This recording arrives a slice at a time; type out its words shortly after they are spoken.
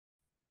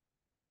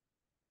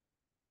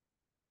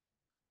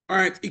All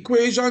right,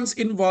 equations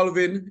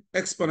involving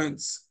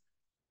exponents.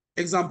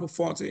 Example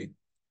 40.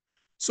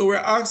 So we're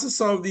asked to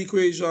solve the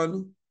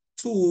equation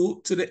 2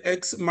 to the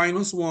x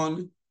minus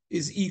 1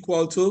 is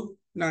equal to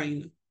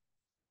 9.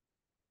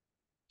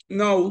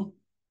 Now,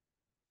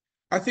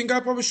 I think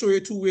I'll probably show you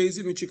two ways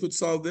in which you could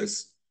solve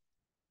this.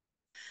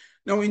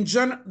 Now,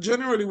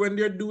 generally, when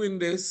they're doing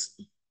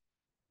this,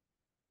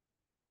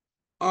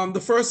 the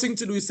first thing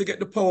to do is to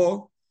get the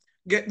power,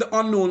 get the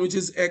unknown, which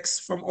is x,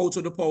 from out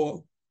of the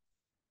power.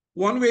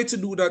 One way to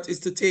do that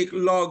is to take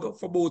log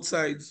for both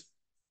sides.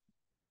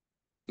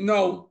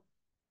 Now,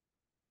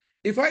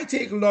 if I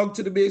take log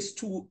to the base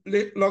 2,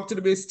 log to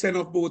the base 10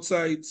 of both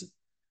sides,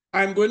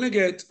 I'm going to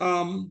get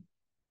log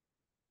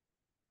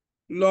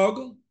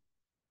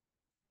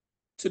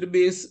to the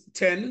base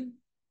 10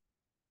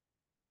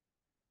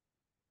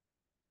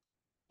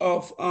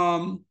 of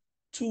 2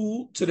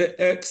 to the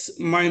x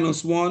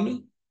minus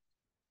 1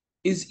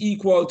 is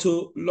equal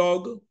to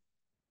log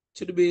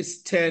to the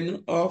base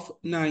 10 of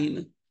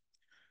 9.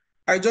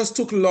 I just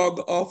took log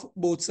of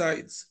both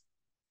sides.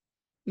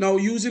 Now,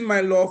 using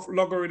my law of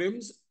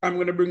logarithms, I'm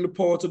going to bring the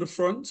power to the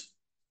front.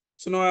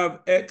 So now I have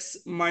x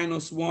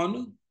minus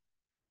 1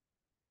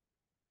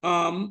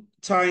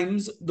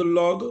 times the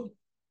log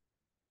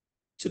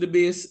to the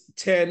base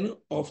 10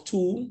 of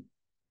 2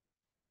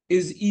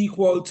 is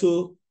equal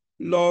to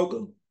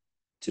log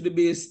to the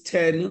base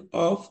 10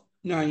 of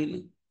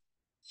 9.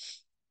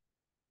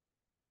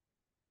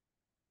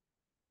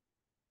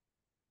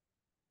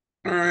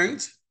 All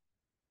right.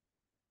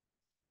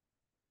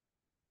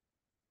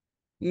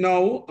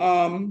 Now,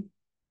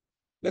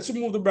 let's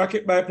remove the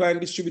bracket by applying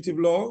distributive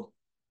law.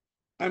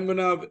 I'm going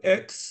to have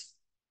x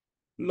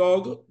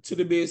log to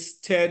the base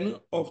 10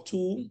 of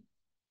 2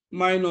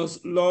 minus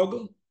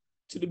log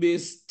to the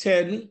base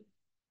 10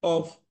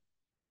 of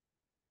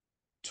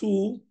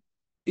 2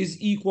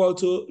 is equal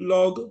to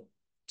log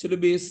to the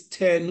base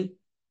 10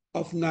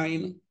 of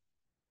 9.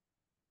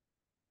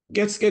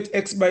 Get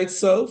x by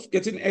itself.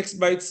 Getting x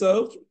by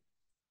itself,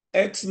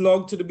 x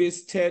log to the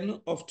base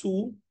 10 of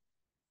 2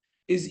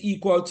 is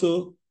equal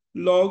to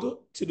log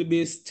to the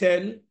base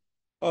 10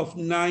 of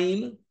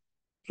 9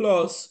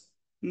 plus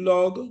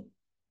log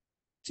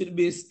to the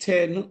base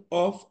 10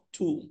 of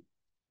 2.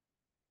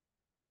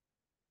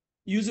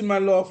 Using my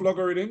law of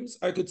logarithms,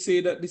 I could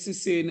say that this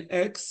is saying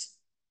x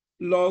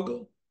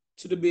log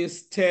to the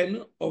base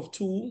 10 of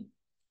 2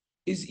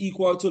 is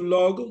equal to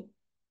log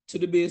to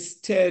the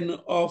base 10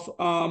 of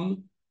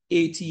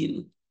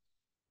 18.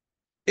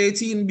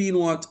 18 being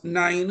what?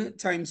 9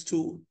 times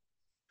 2.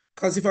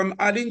 Because if I'm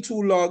adding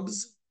 2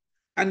 logs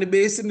and the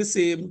base is the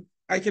same,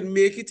 I can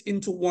make it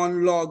into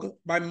 1 log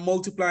by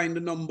multiplying the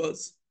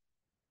numbers.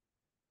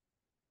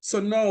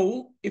 So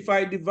now, if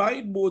I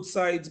divide both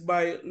sides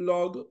by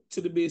log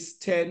to the base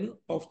 10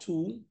 of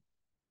 2,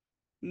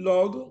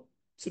 log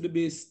to the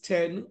base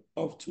 10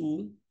 of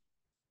 2,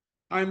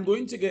 I'm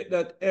going to get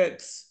that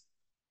x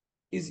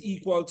is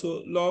equal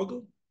to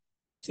log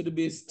to the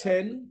base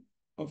 10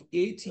 of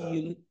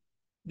 18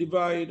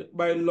 divided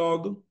by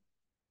log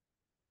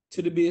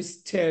to the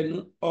base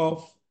 10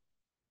 of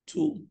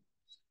 2.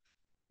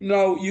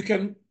 Now, you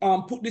can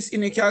put this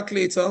in a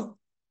calculator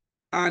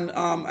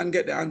and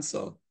get the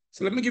answer.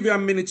 So let me give you a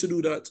minute to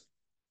do that.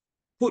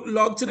 Put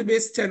log to the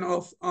base 10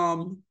 of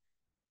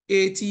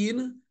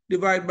 18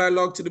 divided by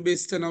log to the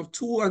base 10 of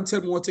 2 and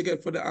tell me what to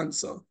get for the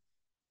answer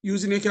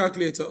using a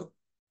calculator.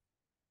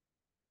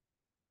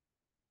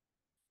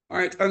 All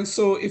right, and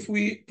so if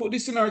we put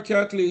this in our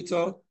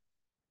calculator,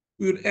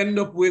 we would end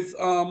up with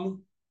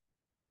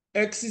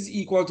x is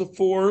equal to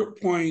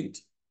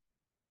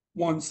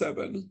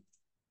 4.17.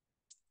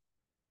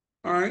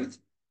 All right,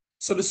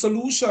 so the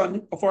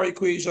solution of our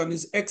equation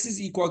is x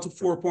is equal to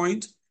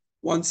 4.17.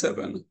 All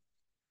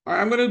right,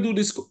 I'm going to do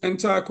this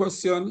entire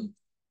question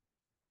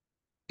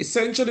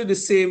essentially the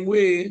same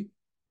way,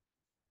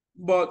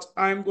 but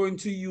I'm going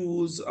to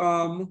use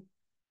a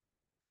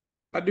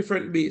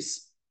different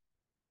base.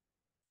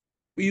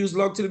 We use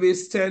log to the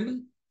base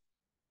 10.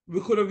 We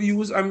could have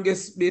used, I'm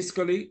guessing,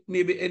 basically,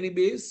 maybe any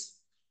base.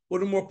 But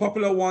the more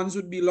popular ones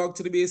would be log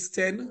to the base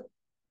 10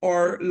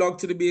 or log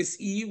to the base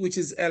e, which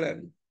is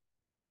ln.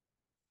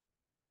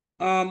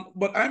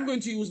 But I'm going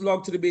to use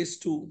log to the base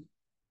 2.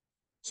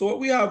 So what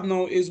we have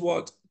now is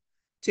what?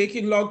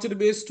 Taking log to the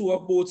base 2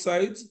 of both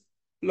sides,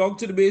 log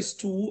to the base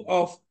 2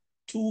 of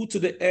 2 to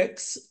the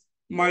x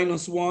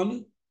minus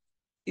 1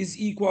 is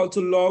equal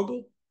to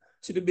log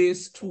to the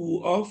base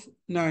 2 of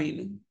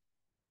 9.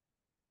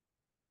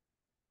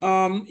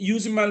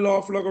 Using my law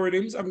of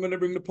logarithms, I'm going to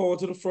bring the power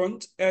to the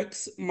front.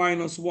 X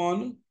minus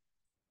 1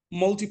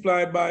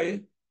 multiplied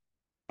by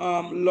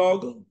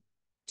log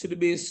to the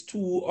base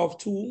 2 of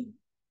 2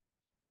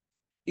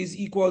 is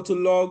equal to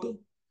log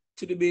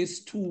to the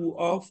base 2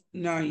 of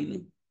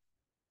 9.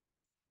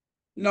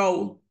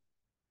 Now,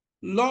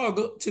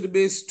 log to the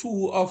base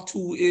 2 of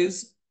 2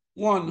 is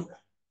 1.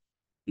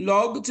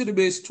 Log to the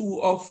base 2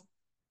 of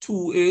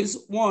 2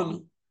 is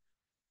 1.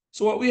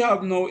 So what we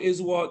have now is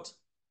what?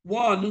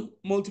 1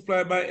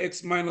 multiplied by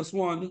x minus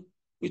 1,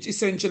 which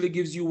essentially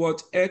gives you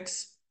what?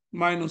 X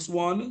minus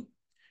 1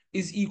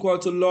 is equal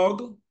to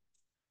log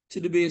to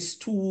the base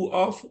 2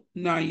 of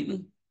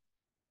 9.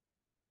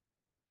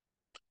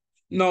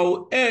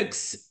 Now,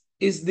 x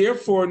is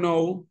therefore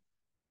now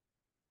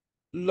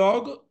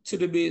log to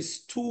the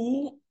base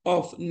 2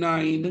 of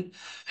 9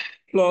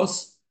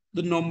 plus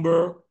the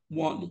number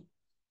 1.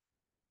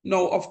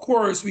 Now, of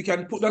course, we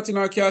can put that in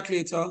our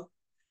calculator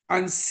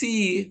and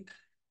see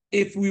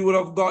if we would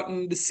have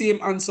gotten the same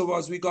answer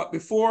as we got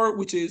before,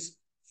 which is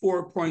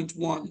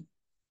 4.1.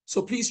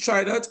 So please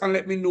try that and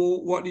let me know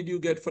what did you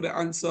get for the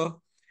answer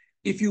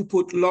if you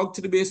put log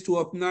to the base 2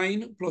 of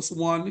 9 plus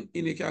 1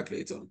 in a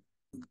calculator.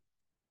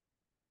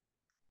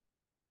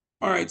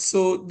 All right,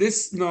 so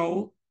this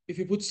now, if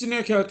you put it in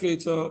your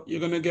calculator, you're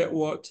going to get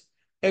what?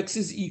 X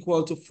is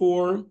equal to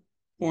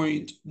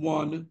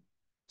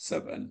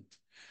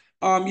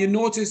 4.17. You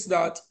notice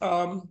that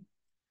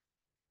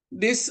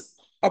this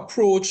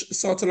approach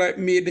sort of like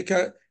made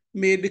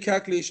the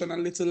calculation a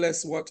little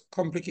less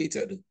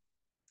complicated.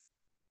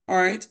 All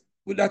right,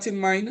 with that in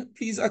mind,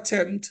 please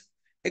attempt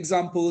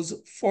examples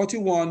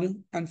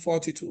 41 and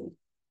 42.